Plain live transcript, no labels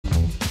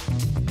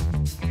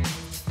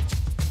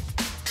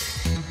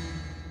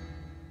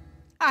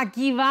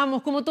Aquí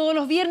vamos, como todos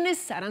los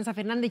viernes, Aranza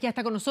Fernández ya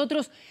está con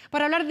nosotros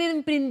para hablar de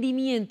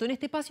emprendimiento en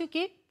este espacio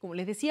que, como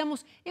les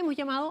decíamos, hemos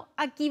llamado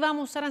Aquí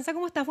vamos. Aranza,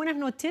 ¿cómo estás? Buenas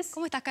noches.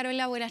 ¿Cómo estás,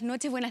 Carola? Buenas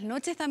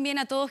noches también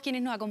a todos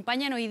quienes nos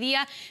acompañan hoy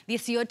día,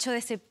 18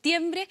 de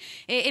septiembre,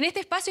 en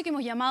este espacio que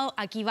hemos llamado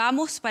Aquí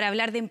vamos para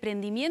hablar de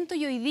emprendimiento,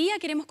 y hoy día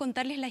queremos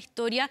contarles la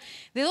historia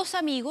de dos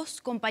amigos,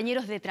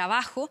 compañeros de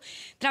trabajo.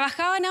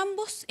 Trabajaban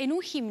ambos en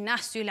un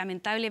gimnasio y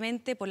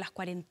lamentablemente por las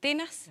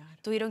cuarentenas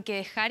tuvieron que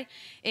dejar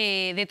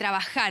de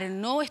trabajar.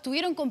 ¿No?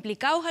 Estuvieron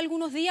complicados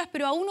algunos días,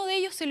 pero a uno de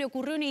ellos se le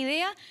ocurrió una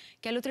idea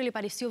que al otro le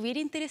pareció bien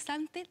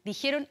interesante.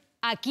 Dijeron,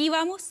 aquí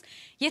vamos,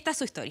 y esta es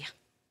su historia.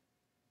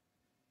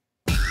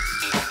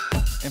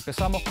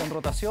 Empezamos con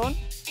rotación.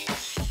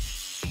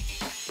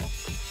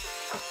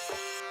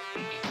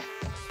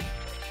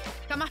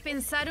 Jamás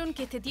pensaron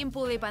que este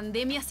tiempo de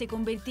pandemia se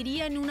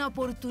convertiría en una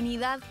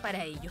oportunidad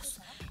para ellos.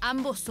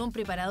 Ambos son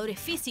preparadores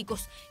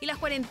físicos y las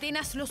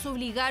cuarentenas los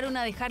obligaron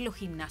a dejar los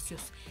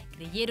gimnasios.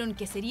 Creyeron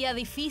que sería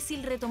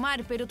difícil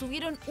retomar, pero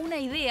tuvieron una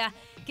idea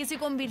que se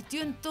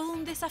convirtió en todo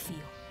un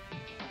desafío.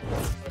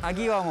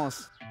 Aquí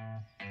vamos.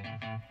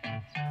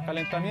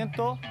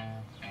 Calentamiento.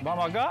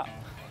 Vamos acá.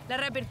 La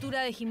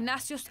reapertura de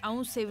gimnasios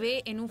aún se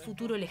ve en un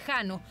futuro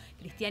lejano.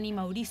 Cristian y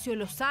Mauricio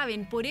lo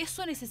saben, por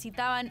eso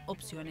necesitaban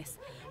opciones.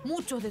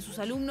 Muchos de sus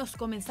alumnos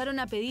comenzaron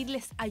a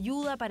pedirles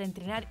ayuda para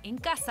entrenar en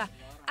casa,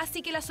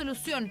 así que la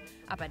solución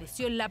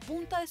apareció en la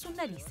punta de sus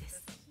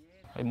narices.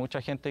 Hay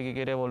mucha gente que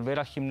quiere volver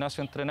al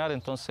gimnasio a entrenar,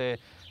 entonces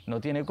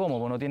no tiene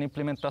cómo, no tiene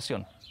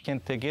implementación.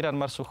 Gente quiere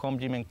armar su home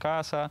gym en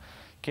casa,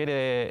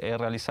 quiere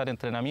realizar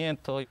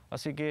entrenamiento,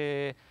 así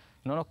que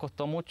no nos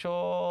costó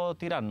mucho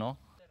tirarnos.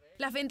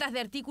 Las ventas de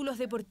artículos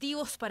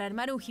deportivos para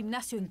armar un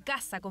gimnasio en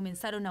casa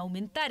comenzaron a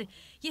aumentar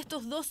y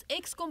estos dos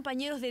ex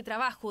compañeros de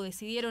trabajo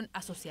decidieron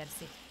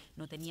asociarse.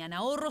 No tenían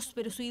ahorros,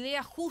 pero su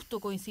idea justo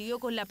coincidió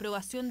con la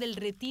aprobación del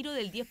retiro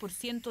del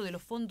 10% de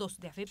los fondos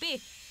de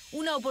AFP,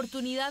 una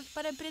oportunidad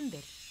para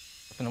emprender.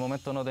 En el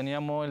momento no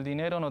teníamos el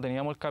dinero, no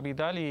teníamos el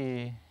capital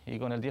y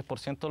con el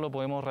 10% lo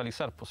podemos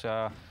realizar. O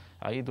sea,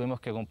 ahí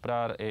tuvimos que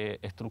comprar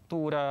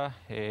estructuras,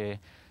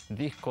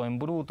 disco en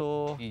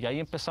bruto, y ahí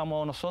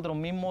empezamos nosotros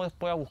mismos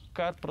después a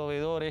buscar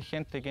proveedores,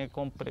 gente que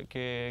compre,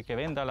 que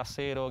venda el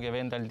acero, que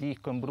venda el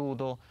disco en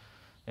bruto.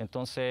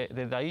 Entonces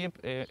desde ahí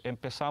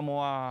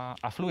empezamos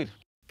a fluir.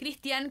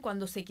 Cristian,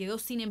 cuando se quedó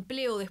sin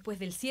empleo después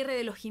del cierre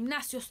de los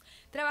gimnasios,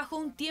 trabajó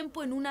un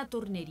tiempo en una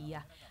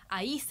tornería.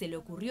 Ahí se le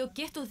ocurrió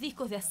que estos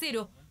discos de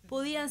acero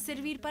podían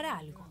servir para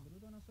algo.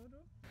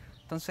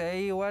 Entonces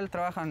ahí igual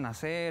trabajan en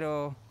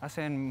acero,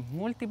 hacen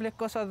múltiples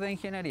cosas de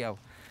ingeniería.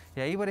 Y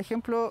ahí, por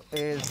ejemplo,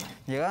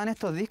 llegaban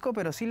estos discos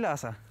pero sin la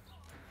asa.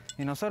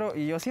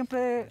 Y yo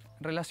siempre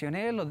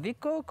relacioné los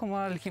discos como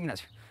al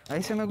gimnasio.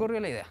 Ahí se me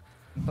ocurrió la idea.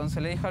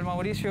 Entonces le dije al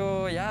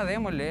Mauricio, ya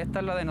démosle, esta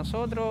es la de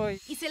nosotros.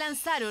 Y se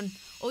lanzaron.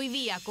 Hoy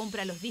día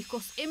compra los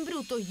discos en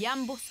bruto y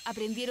ambos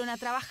aprendieron a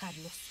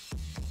trabajarlos.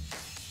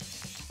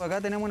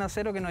 Acá tenemos un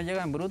acero que nos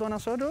llega en bruto a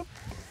nosotros.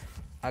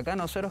 Acá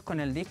nosotros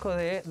con el disco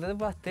de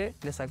desbaste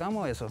le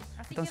sacamos eso.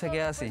 Entonces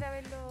queda así.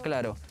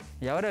 Claro.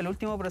 Y ahora el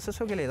último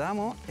proceso que le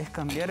damos es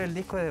cambiar el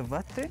disco de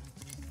desbaste.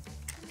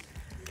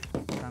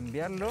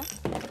 Cambiarlo.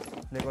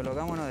 Le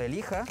colocamos uno de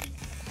lija.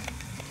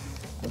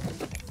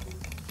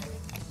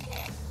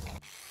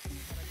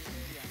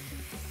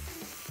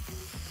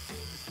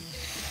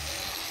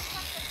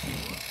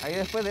 Ahí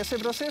después de ese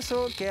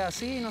proceso queda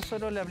así y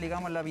nosotros le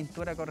aplicamos la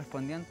pintura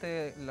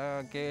correspondiente,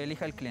 la que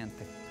elija el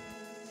cliente.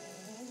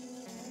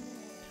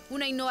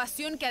 Una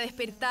innovación que ha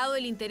despertado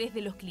el interés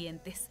de los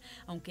clientes.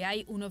 Aunque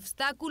hay un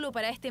obstáculo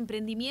para este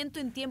emprendimiento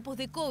en tiempos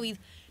de COVID,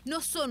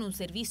 no son un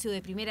servicio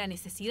de primera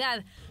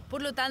necesidad.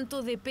 Por lo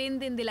tanto,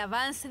 dependen del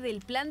avance del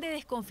plan de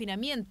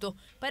desconfinamiento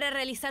para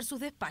realizar sus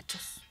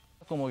despachos.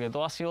 Como que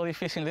todo ha sido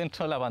difícil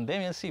dentro de la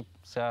pandemia en sí.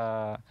 O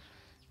sea,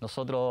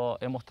 nosotros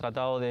hemos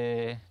tratado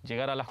de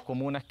llegar a las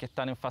comunas que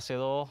están en fase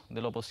 2,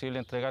 de lo posible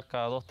entregar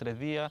cada 2 o 3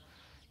 días,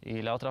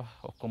 y las otras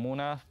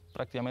comunas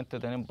prácticamente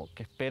tenemos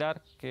que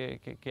esperar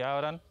que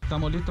abran.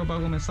 Estamos listos para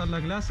comenzar la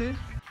clase.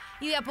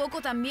 Y de a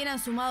poco también han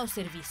sumado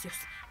servicios.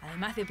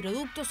 Además de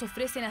productos,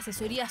 ofrecen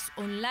asesorías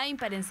online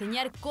para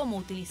enseñar cómo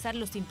utilizar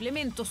los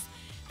implementos.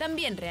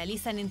 También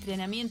realizan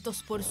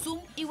entrenamientos por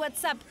Zoom y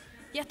WhatsApp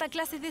y hasta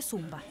clases de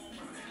Zumba.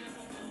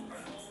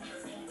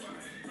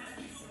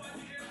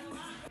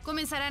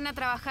 Comenzarán a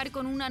trabajar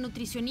con una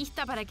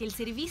nutricionista para que el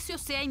servicio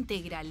sea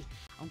integral.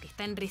 Aunque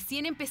están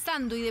recién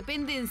empezando y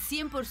dependen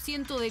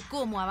 100% de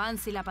cómo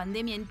avance la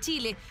pandemia en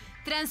Chile,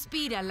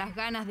 transpiran las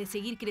ganas de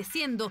seguir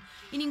creciendo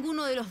y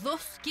ninguno de los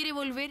dos quiere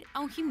volver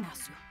a un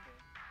gimnasio.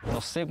 No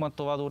sé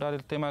cuánto va a durar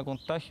el tema de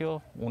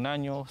contagio, 1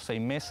 año,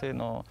 6 meses,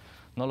 no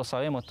lo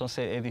sabemos.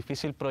 Entonces es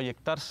difícil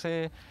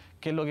proyectarse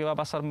qué es lo que va a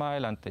pasar más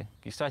adelante.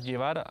 Quizás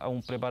llevar a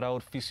un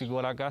preparador físico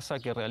a la casa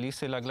que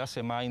realice la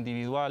clase más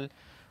individual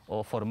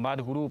o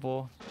formar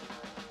grupos.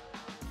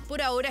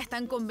 Por ahora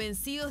están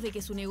convencidos de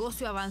que su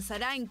negocio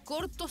avanzará en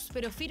cortos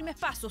pero firmes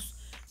pasos.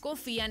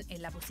 Confían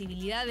en la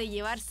posibilidad de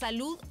llevar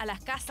salud a las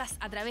casas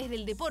a través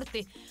del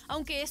deporte,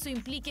 aunque eso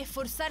implique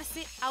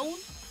esforzarse aún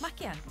más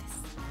que antes.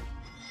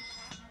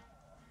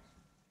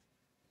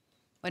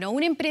 Bueno,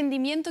 un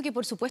emprendimiento que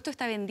por supuesto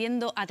está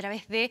vendiendo a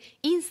través de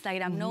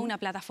Instagram, ¿no? Una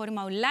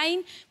plataforma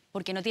online,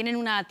 porque no tienen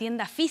una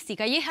tienda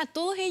física. Y es a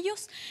todos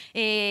ellos,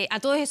 a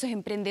todos esos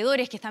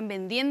emprendedores que están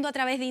vendiendo a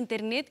través de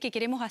Internet, que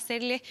queremos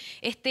hacerles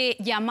este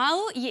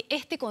llamado y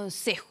este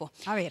consejo.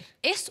 A ver.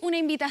 Es una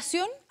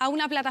invitación a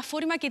una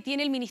plataforma que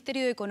tiene el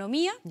Ministerio de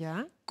Economía,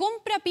 ¿Ya?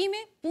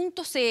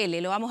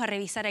 comprapyme.cl. Lo vamos a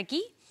revisar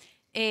aquí.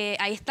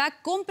 Ahí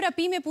está,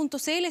 comprapyme.cl,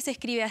 se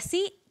escribe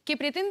así, que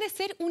pretende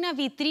ser una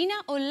vitrina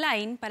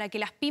online para que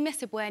las pymes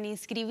se puedan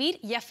inscribir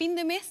y a fin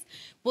de mes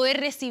poder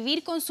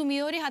recibir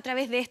consumidores a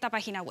través de esta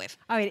página web.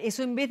 A ver,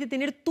 eso en vez de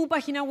tener tu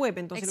página web,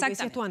 entonces lo que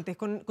decías tú Exactamente.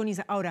 antes con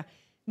Isa. Ahora,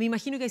 me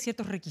imagino que hay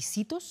ciertos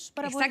requisitos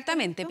para poder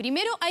Exactamente. hacer esto.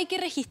 Primero hay que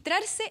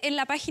registrarse en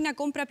la página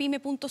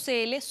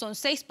comprapyme.cl. Son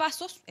 6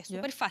 pasos, es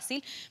súper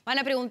fácil. Van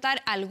a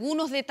preguntar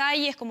algunos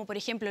detalles, como por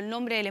ejemplo el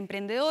nombre del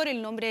emprendedor,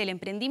 el nombre del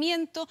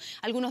emprendimiento,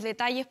 algunos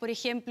detalles, por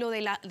ejemplo,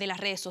 de las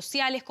redes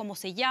sociales, cómo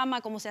se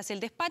llama, cómo se hace el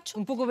despacho.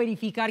 Un poco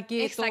verificar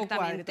que todo cuadre,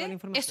 Exactamente. toda la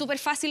información. Es súper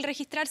fácil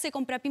registrarse,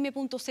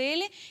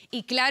 comprapyme.cl,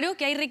 y claro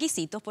que hay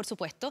requisitos, por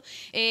supuesto.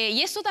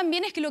 Y eso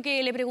también es lo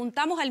que le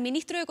preguntamos al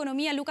ministro de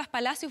Economía, Lucas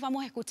Palacios.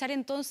 Vamos a escuchar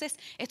entonces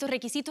estos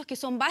requisitos que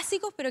son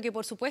básicos, pero que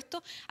por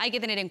supuesto hay que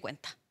tener en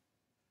cuenta.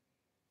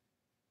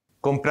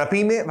 Compra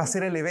Pyme va a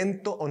ser el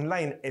evento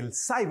online, el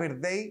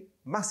Cyber Day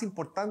más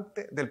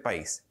importante del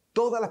país.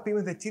 Todas las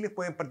pymes de Chile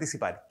pueden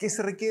participar. ¿Qué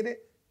se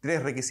requiere?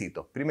 3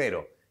 requisitos.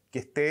 Primero, que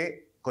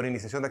esté con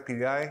iniciación de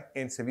actividades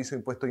en servicio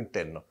de impuestos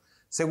internos.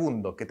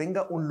 Segundo, que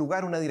tenga un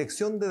lugar, una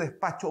dirección de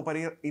despacho o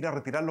para ir a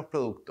retirar los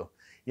productos.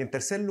 Y en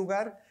tercer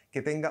lugar,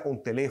 que tenga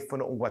un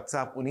teléfono, un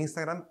WhatsApp, un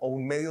Instagram o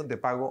un medio de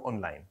pago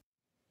online.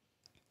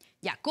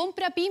 Ya,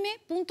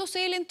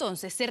 comprapyme.cl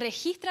entonces, se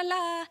registran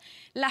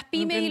las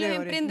pymes y los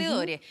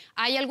emprendedores.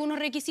 Hay algunos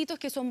requisitos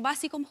que son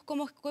básicos,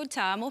 como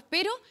escuchábamos,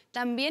 pero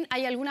también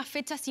hay algunas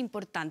fechas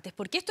importantes,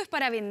 porque esto es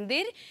para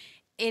vender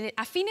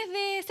a fines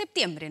de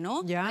septiembre,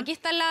 ¿no? Ya. Aquí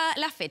está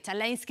la fecha.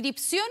 La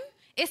inscripción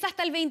es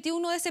hasta el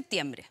 21 de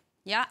septiembre.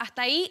 ¿Ya?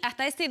 Hasta ahí,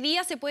 hasta ese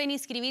día se pueden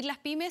inscribir las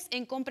pymes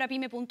en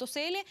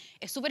comprapyme.cl.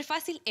 Es súper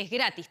fácil, es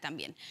gratis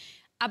también.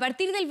 A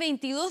partir del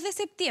 22 de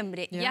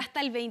septiembre y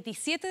hasta el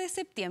 27 de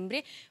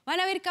septiembre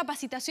van a haber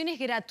capacitaciones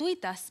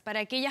gratuitas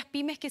para aquellas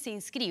pymes que se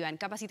inscriban.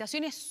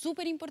 Capacitaciones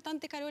súper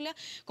importantes, Carola,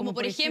 como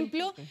por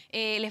ejemplo,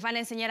 les van a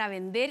enseñar a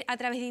vender a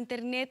través de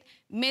Internet,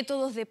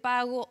 métodos de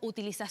pago,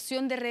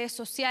 utilización de redes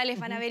sociales,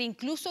 van a haber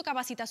incluso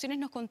capacitaciones,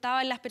 nos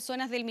contaban las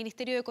personas del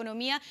Ministerio de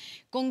Economía,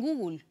 con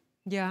Google.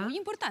 Ya. Muy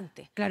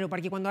importante. Claro,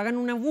 para que cuando hagan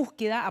una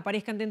búsqueda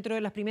aparezcan dentro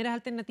de las primeras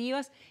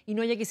alternativas y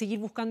no haya que seguir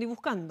buscando y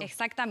buscando.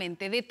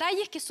 Exactamente.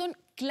 Detalles que son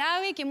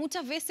clave, que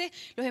muchas veces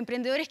los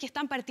emprendedores que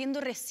están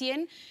partiendo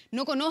recién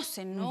no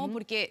conocen, ¿no?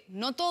 Porque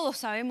no todos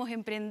sabemos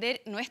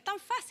emprender, no es tan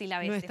fácil a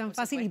veces. No es tan por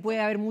fácil y supuesto. puede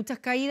haber muchas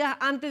caídas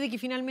antes de que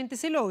finalmente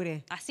se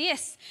logre. Así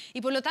es. Y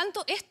por lo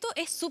tanto, esto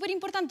es súper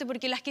importante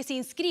porque las que se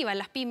inscriban,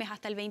 las pymes,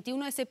 hasta el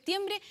 21 de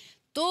septiembre,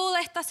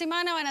 toda esta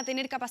semana van a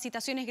tener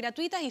capacitaciones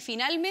gratuitas y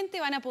finalmente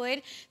van a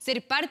poder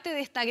ser parte de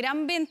esta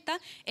gran venta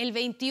el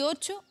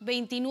 28,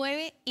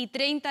 29 y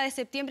 30 de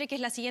septiembre, que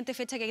es la siguiente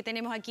fecha que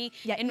tenemos aquí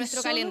en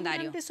nuestro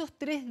calendario. Durante esos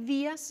 3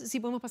 días, si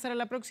podemos pasar a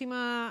la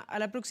próxima,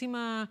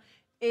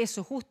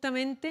 eso,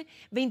 justamente,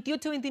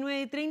 28,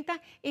 29 y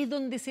 30 es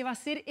donde se va a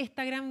hacer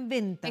esta gran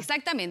venta.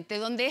 Exactamente,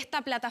 donde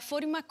esta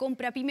plataforma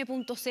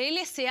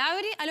comprapyme.cl se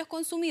abre a los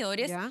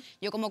consumidores. Ya.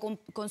 Yo como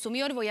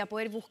consumidor voy a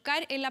poder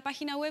buscar en la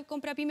página web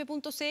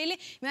comprapyme.cl,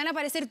 me van a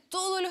aparecer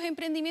todos los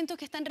emprendimientos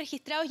que están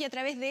registrados y a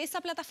través de esa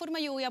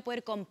plataforma yo voy a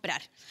poder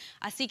comprar.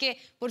 Así que,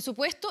 por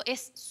supuesto,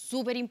 es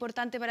súper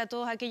importante para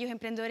todos aquellos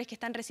emprendedores que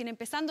están recién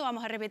empezando.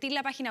 Vamos a repetir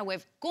la página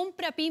web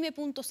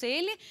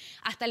comprapyme.cl.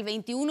 Hasta el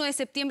 21 de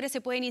septiembre se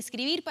pueden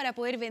inscribir para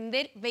poder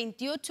vender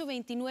 28,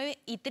 29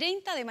 y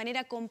 30 de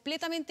manera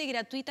completamente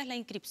gratuita, es la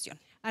inscripción.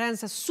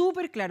 Aranza,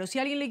 súper claro. Si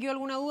a alguien le quedó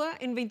alguna duda,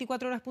 en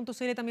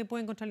 24horas.cl también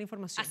puede encontrar la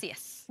información. Así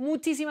es.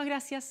 Muchísimas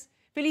gracias.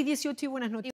 Feliz 18 y buenas noches.